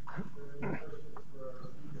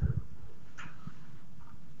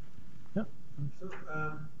 Yep. So,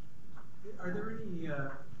 are there any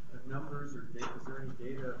numbers or data? Is there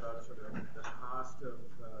any data about sort of the cost of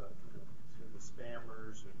sort of the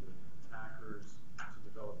spammers or the attackers to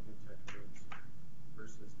develop new techniques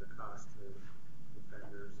versus the cost to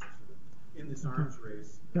defenders? Sort of in this arms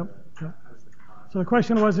race, yep. How's the cost? So the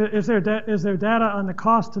question was: is there data on the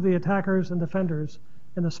cost to the attackers and defenders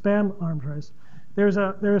in the spam arms race? There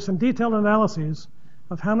are some detailed analyses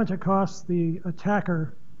of how much it costs the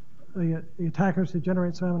attackers to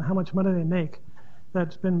generate spam and how much money they make.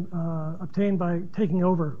 That's been obtained by taking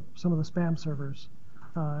over some of the spam servers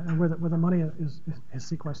and where the money is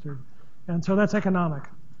sequestered. And so that's economic.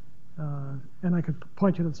 And I could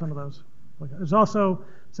point you to some of those. There's also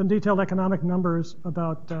some detailed economic numbers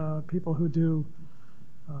about people who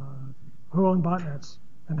own botnets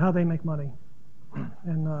and how they make money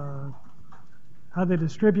and how they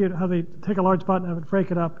distribute, how they take a large botnet,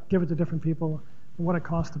 break it up, give it to different people, and what it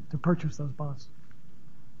costs to purchase those bots.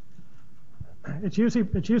 It's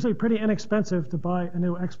usually pretty inexpensive to buy a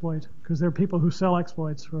new exploit because there are people who sell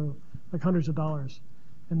exploits for like hundreds of dollars.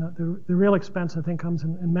 And the real expense, I think, comes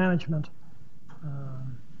in management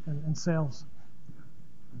and sales.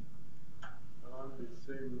 Along the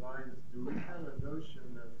same lines, do we have a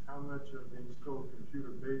notion of how much of the installed computer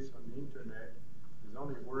base on the internet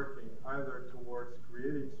only working either towards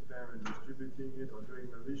creating spam and distributing it or doing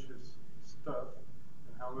malicious stuff,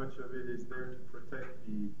 and how much of it is there to protect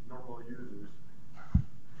the normal users?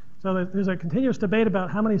 So there's a continuous debate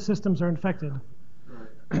about how many systems are infected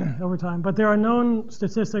over time. But there are known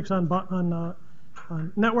statistics on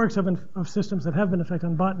networks of systems that have been affected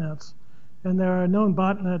on botnets. And there are known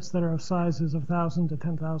botnets that are of sizes of 1,000 to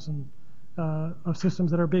 10,000 of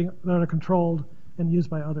systems that are controlled and used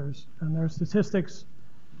by others. And there are statistics,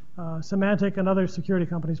 Symantec and other security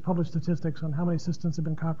companies publish statistics on how many systems have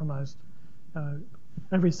been compromised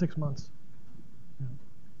every 6 months.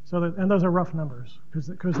 And those are rough numbers,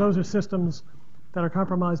 because those are systems that are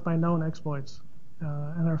compromised by known exploits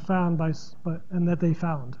and are found and that they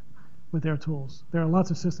found with their tools. There are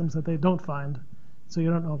lots of systems that they don't find, so you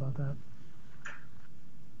don't know about that.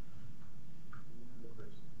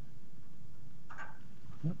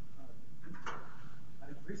 Yep.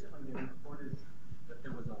 Recently, they reported that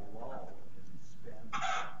there was a lull in spam.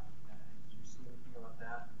 Did you see anything about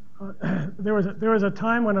that? There was a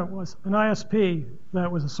time when it was an ISP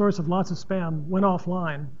that was a source of lots of spam went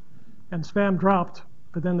offline, and spam dropped.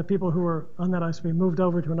 But then the people who were on that ISP moved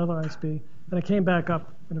over to another ISP, and it came back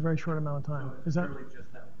up in a very short amount of time. So it's really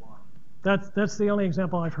just that one? That's the only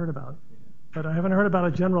example I've heard about. But I haven't heard about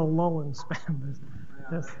a general lull in spam. Yeah,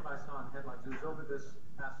 that's what I saw in headlines. It was over this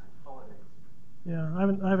past holidays. Yeah, I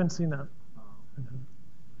haven't seen that.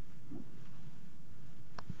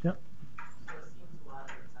 Yep. So it seems a lot of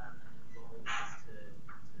the time the goal is to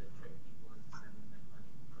trick people into sending them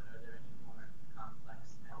money. But are there any more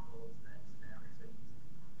complex angles that spammers are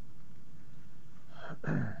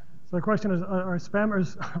using? So the question is, are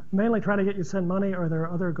spammers mainly trying to get you to send money, or are there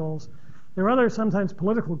other goals? There are other sometimes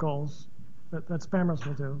political goals that spammers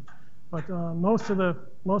will do, but most of the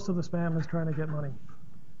spam is trying to get money.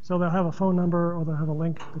 So they'll have a phone number or they'll have a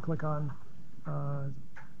link to click on.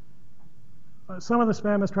 Some of the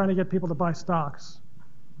spam is trying to get people to buy stocks.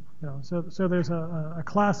 So there's a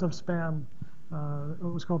class of spam. It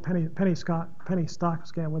was called penny stock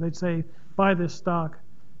scam, where they'd say buy this stock,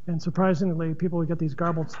 and surprisingly people would get these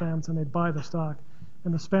garbled spams and they'd buy the stock,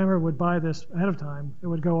 and the spammer would buy this ahead of time. It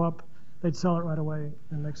would go up, they'd sell it right away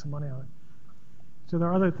and make some money on it. So there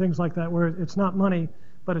are other things like that where it's not money,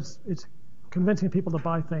 but it's convincing people to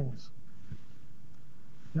buy things.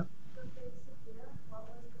 Yep.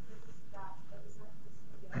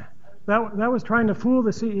 That was trying to fool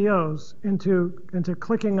the CEOs into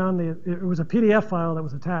clicking on it was a PDF file that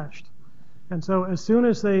was attached, and so as soon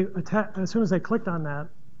as they clicked on that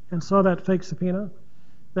and saw that fake subpoena,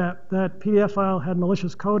 that PDF file had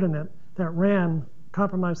malicious code in it that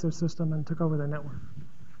compromised their system and took over their network.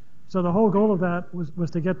 So the whole goal of that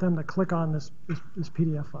was to get them to click on this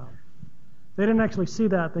PDF file. They didn't actually see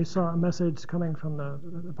that. They saw a message coming from the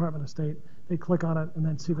Department of State. They click on it and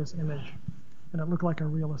then see this image, and it looked like a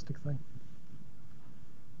realistic thing.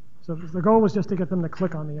 So the goal was just to get them to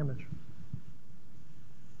click on the image.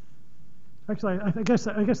 Actually, I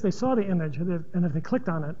guess they saw the image, and if they clicked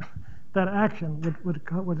on it, that action would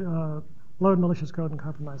load malicious code and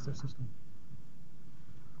compromise their system.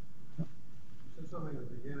 You said something at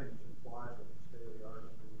the beginning to imply that the state of the art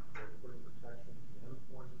is putting protection to the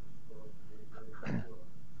endpoint for gateways.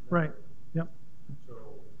 Right. Yep.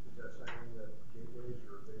 So is that saying that gateways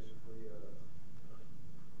are basically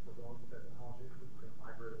forgotten technology? We're going to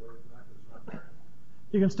migrate away from that because it's not there?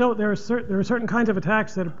 You can still there are certain kinds of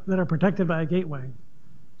attacks that are protected by a gateway,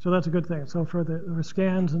 so that's a good thing. So for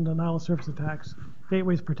scans and denial of service attacks,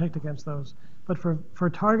 gateways protect against those. But for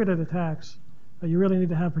targeted attacks, you really need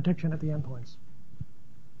to have protection at the endpoints.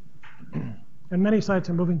 And many sites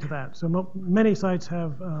are moving to that. So many sites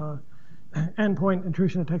have endpoint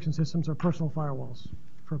intrusion detection systems or personal firewalls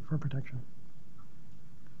for protection.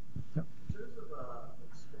 Yep. In terms of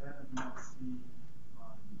spam you might see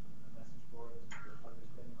on message boards or other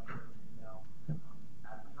spending like email,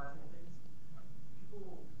 advertising things,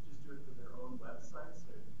 people just do it for their own websites,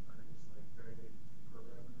 or are they just like very big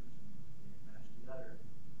programmers and they manage to do that,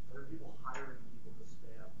 or are people hiring people to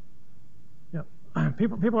spam?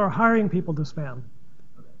 People are hiring people to spam.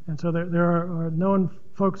 Okay. And so there are known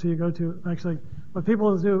folks who you go to. Actually, what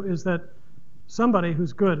people do is that somebody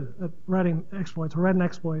who's good at writing exploits or write an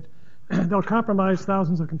exploit, they'll compromise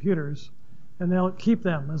thousands of computers, and they'll keep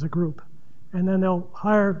them as a group. And then they'll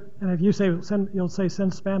hire, and if you say you'll say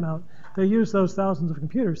send spam out, they use those thousands of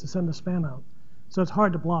computers to send the spam out. So it's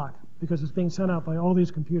hard to block because it's being sent out by all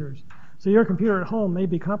these computers. So your computer at home may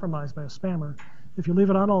be compromised by a spammer. If you leave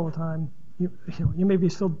it on all the time, you may be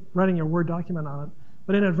still writing your Word document on it,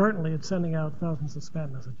 but inadvertently it's sending out thousands of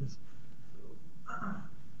spam messages. Who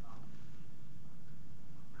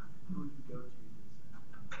would you go to send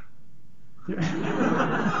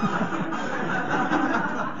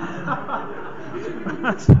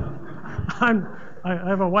I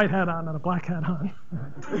have a white hat on and a black hat on.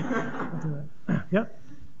 Yep.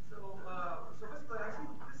 So basically, I think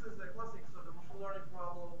this is a classic sort of machine learning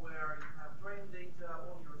problem where you have trained data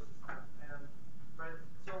on your system, and right.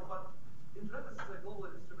 So, but internet is a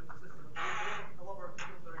globally distributed system. There is a lot of collaborative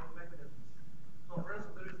filtering mechanisms. So, for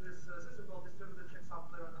instance, there is this system called distributed checksum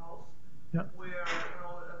clearinghouse, yep. where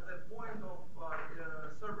at the point of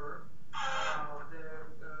server,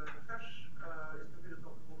 the cache is computed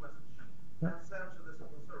off the full message and sent to the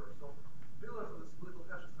central server. So billions of these little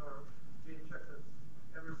caches are being checked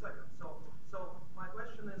every second. So my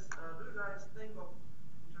question is, do you guys think of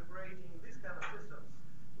integrating these kind of systems,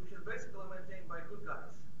 which is basically maintained by good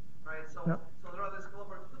guys, right? So so there are these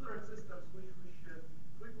collaborative filtering systems which should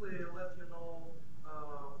quickly let you know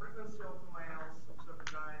frequency of emails of certain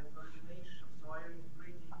kind, origination. So are you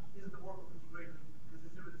integrating? Is the work of integrating the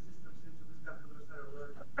distributed systems into this kind of adversarial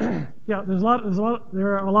learning? Yeah,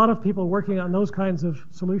 there are a lot of people working on those kinds of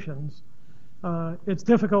solutions. It's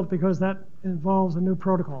difficult because that involves a new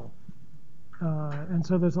protocol. And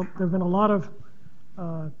so there have been a lot of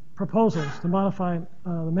proposals to modify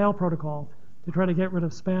the mail protocol to try to get rid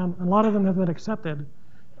of spam. And a lot of them have been accepted,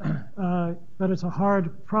 but it's a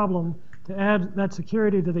hard problem to add that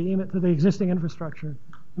security to the existing infrastructure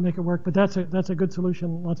and make it work. But that's a good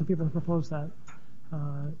solution. Lots of people have proposed that,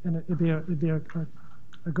 and it'd be a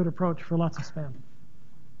good approach for lots of spam.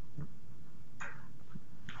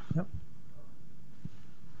 Yep.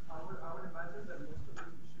 I would imagine that most of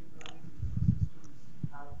these machine learning systems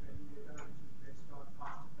have training data which is based on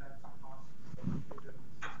past attacks and past behavior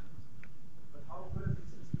systems. But how good have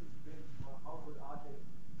these systems been, or how good are they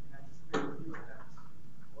in anticipating new attacks?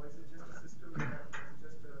 Or is it just a system that is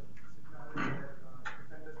just a scenario where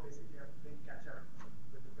defenders basically have to play catch up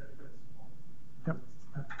with the predators on the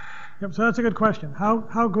system? Yep, so that's a good question.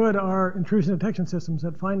 How good are intrusion detection systems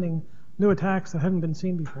at finding new attacks that haven't been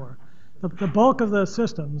seen before? The bulk of the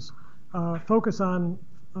systems focus on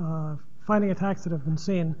finding attacks that have been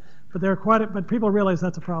seen, but people realize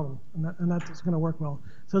that's a problem, and that's going to work well.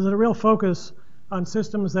 So there's a real focus on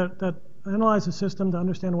systems that analyze the system to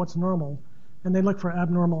understand what's normal, and they look for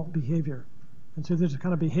abnormal behavior. And so there's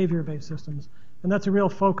kind of behavior-based systems, and that's a real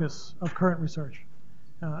focus of current research.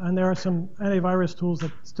 And there are some antivirus tools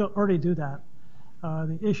that still already do that.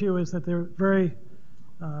 The issue is that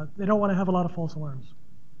they don't want to have a lot of false alarms.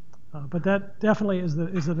 But that definitely is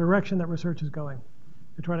the direction that research is going,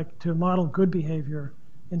 to try to model good behavior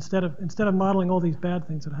instead of modeling all these bad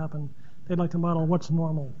things that happen. They'd like to model what's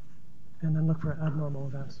normal, and then look for abnormal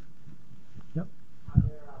events. Yep. Are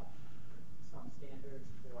there some standards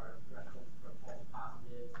for thresholds for false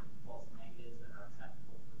positives and false negatives that are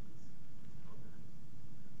acceptable for these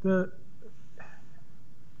programs?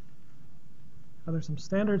 Are there some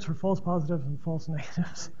standards for false positives and false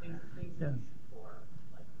negatives? Things Yeah. that you shoot for,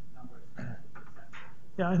 like numbers that are acceptable.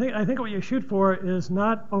 Yeah, I think what you shoot for is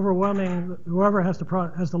not overwhelming whoever has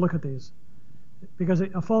to look at these, because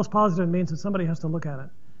a false positive means that somebody has to look at it.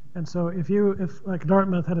 And so if like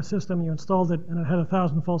Dartmouth had a system, you installed it and it had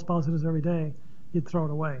 1,000 false positives every day, you'd throw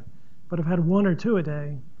it away. But if it had 1 or 2 a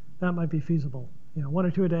day, that might be feasible. 1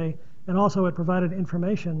 or 2 a day, and also it provided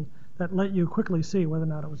information that let you quickly see whether or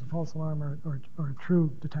not it was a false alarm or a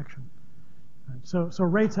true detection. Right. So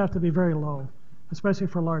rates have to be very low, especially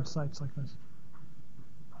for large sites like this.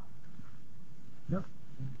 Yep. To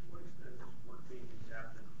what extent is work being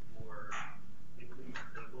examined for at least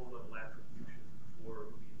a low-level attribution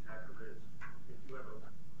for who the attacker is? If you have a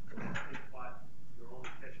plot, you're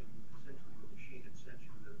only catching essentially the machine that sent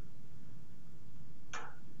you the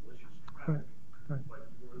malicious traffic, Right. but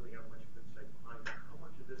you don't really have much of insight behind it. How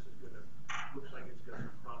much of this is going to looks like it's going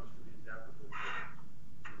to promise to be adaptable to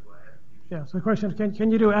attribution? Yeah. So the question is,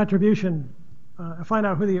 can you do attribution? Find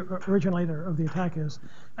out who the originator of the attack is,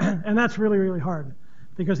 and that's really, really hard,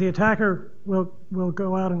 because the attacker will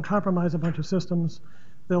go out and compromise a bunch of systems.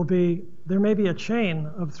 There may be a chain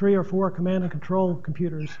of 3 or 4 command and control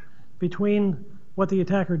computers between what the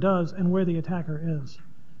attacker does and where the attacker is.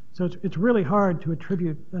 So it's really hard to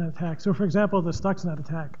attribute an attack. So for example, the Stuxnet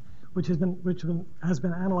attack, which has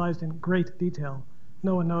been analyzed in great detail,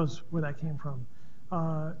 no one knows where that came from.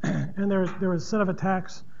 And there was a set of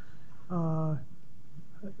attacks.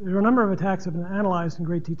 There are a number of attacks that have been analyzed in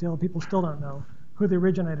great detail. People still don't know who the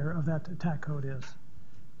originator of that attack code is.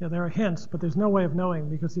 There are hints, but there's no way of knowing,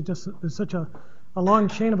 because there's such a long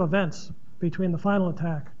chain of events between the final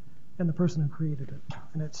attack and the person who created it,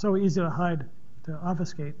 and it's so easy to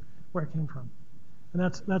obfuscate where it came from. And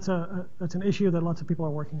that's an issue that lots of people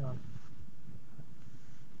are working on.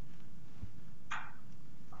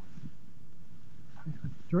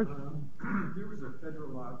 George? There was a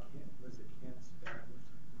federal law, was it can't spam or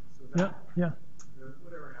something? So Yeah, that, yeah.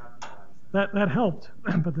 whatever happened to that? That helped,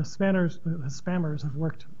 but the spammers have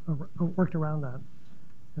worked around that,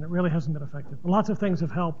 and it really hasn't been effective. Lots of things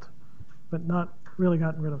have helped, but not really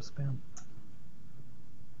gotten rid of spam.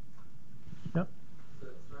 Yep. So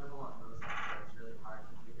it's sort of along those lines, where it's really hard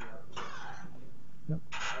to figure out who's hacking you. Yep.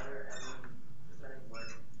 Are there any, is there any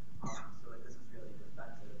work, so like this is really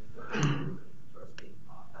defensive, is there any sort of being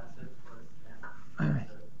offensive towards spam? Like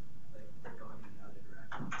they're going in the other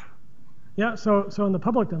direction? Yeah, so in the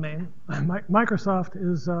public domain, Microsoft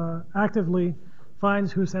is actively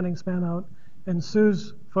finds who's sending spam out and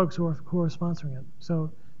sues folks who are sponsoring it.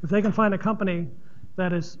 So if they can find a company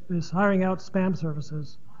that is hiring out spam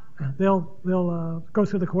services, they'll go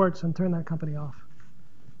through the courts and turn that company off.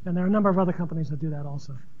 And there are a number of other companies that do that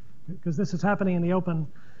also, because this is happening in the open,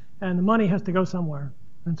 and the money has to go somewhere.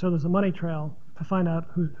 And so there's a money trail to find out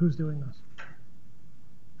who's doing this.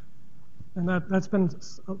 And that's been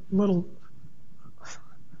a little,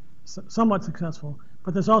 somewhat successful.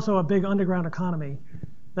 But there's also a big underground economy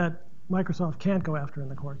that Microsoft can't go after in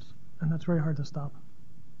the courts, and that's very hard to stop.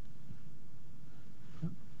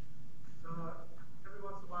 So every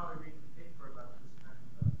once in a while we read the paper about this kind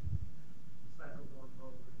of cycle going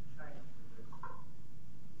over in China. There's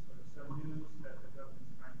sort of some news that the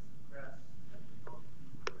government's trying to suppress, and people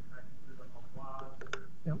are trying to put it up on blogs,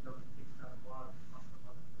 Yep. the government takes down blogs and some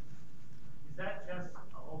other things. Is that just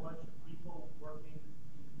a whole bunch of people working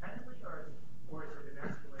independently, or is it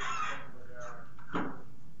an escalated thing where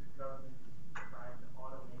the government is trying to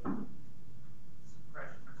automate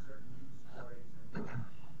suppression of certain news stories and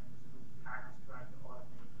hackers trying to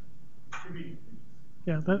automate distributing news?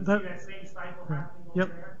 Yeah, Do you see that same cycle happening over Yep,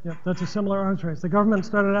 there? yep. That's a similar arms race. The government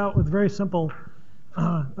started out with very simple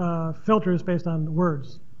filters based on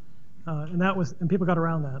words, and people got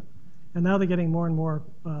around that. And now they're getting more and more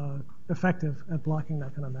effective at blocking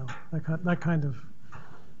that kind of that kind of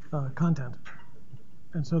content.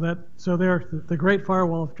 And so the Great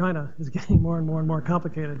Firewall of China is getting more and more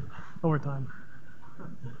complicated over time.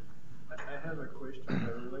 I have a question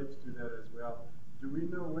that relates to that as well. Do we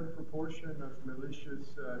know what proportion of malicious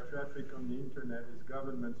traffic on the internet is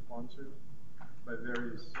government sponsored by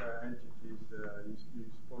various entities? You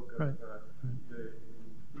spoke of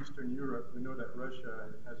in Eastern Europe. We know that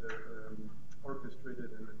Russia has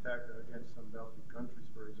orchestrated an attack against some Baltic countries,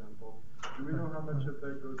 for example. Do we know how much of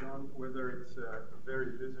that goes on, whether it's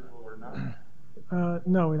very visible or not?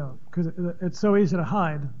 No, we don't, because it's so easy to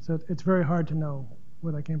hide. So it's very hard to know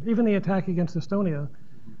where that came from. Even the attack against Estonia,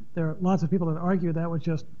 there are lots of people that argue that was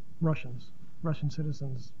just Russian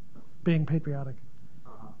citizens being patriotic.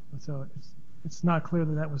 So it's not clear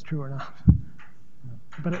that was true or not.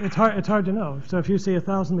 But it's hard to know. So if you see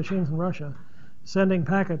 1,000 machines in Russia sending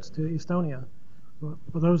packets to Estonia,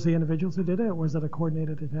 were those the individuals who did it, or was that a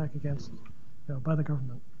coordinated attack against, by the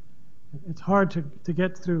government? It's hard to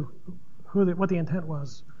get through what the intent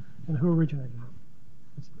was and who originated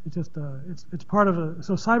it. It's part of a.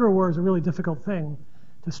 So cyber war is a really difficult thing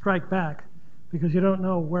to strike back because you don't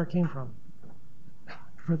know where it came from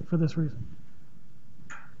for this reason.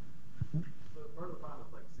 So part of the problem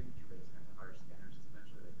with like signature-based antivirus scanners is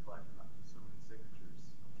eventually they collect enough so many signatures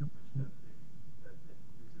that it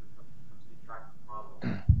comes to track the problem,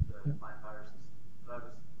 the find viruses.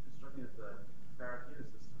 But it struck me that the Barracuda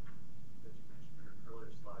system that you mentioned in your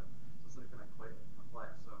earlier slide was something kind of quite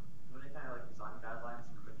complex. So do any kind of like design guidelines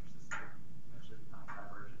for which your system eventually becomes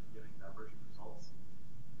diversion, giving diversion results?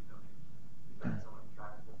 You don't need that somewhat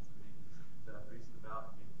intractable to make the reason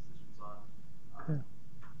about make decisions on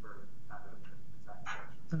for kind of attack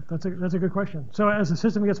directions. That's a good question. So as the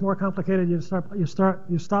system gets more complicated, you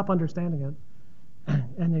stop understanding it,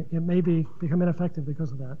 and it may become ineffective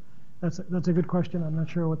because of that. That's a good question. I'm not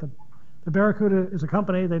sure what the Barracuda is a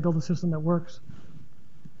company. They build a system that works,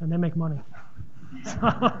 and they make money.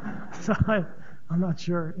 So I'm not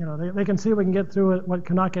sure. They can see what can get through it, what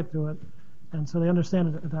cannot get through it, and so they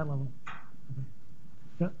understand it at that level. Okay.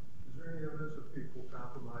 Yeah. Is there any evidence of people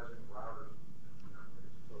compromising routers and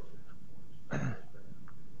exposing endpoints?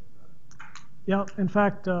 Yeah. In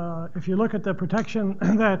fact, if you look at the protection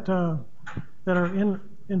that are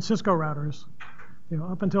in Cisco routers,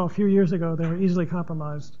 up until a few years ago, they were easily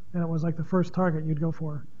compromised, and it was like the first target you'd go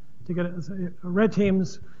for to get it. Red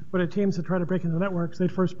teams, what are teams that try to break into the networks,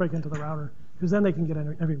 they'd first break into the router because then they can get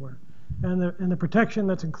in everywhere. And the protection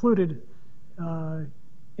that's included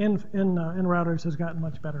in routers has gotten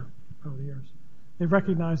much better over the years. They've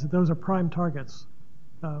recognized that those are prime targets.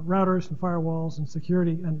 Routers and firewalls and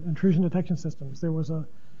security and intrusion detection systems. There was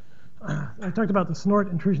I talked about the snort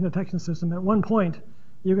intrusion detection system. At one point,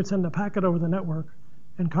 you could send a packet over the network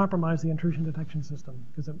and compromise the intrusion detection system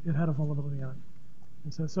because it had a vulnerability on it.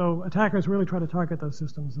 And so attackers really try to target those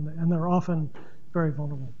systems, and they're often very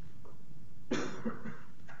vulnerable. I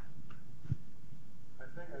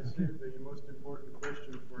think I saved the most important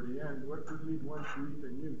question for the end. What would lead one to eat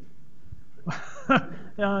a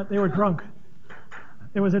newt? They were drunk.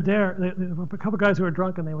 It was a dare. There were a couple guys who were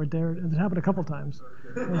drunk, and they were dared. And it happened a couple times.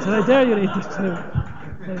 Okay. And so they dare you to eat this newt.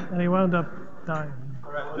 And he wound up dying.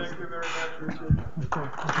 All right. Thank you very much, Richard.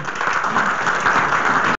 Okay.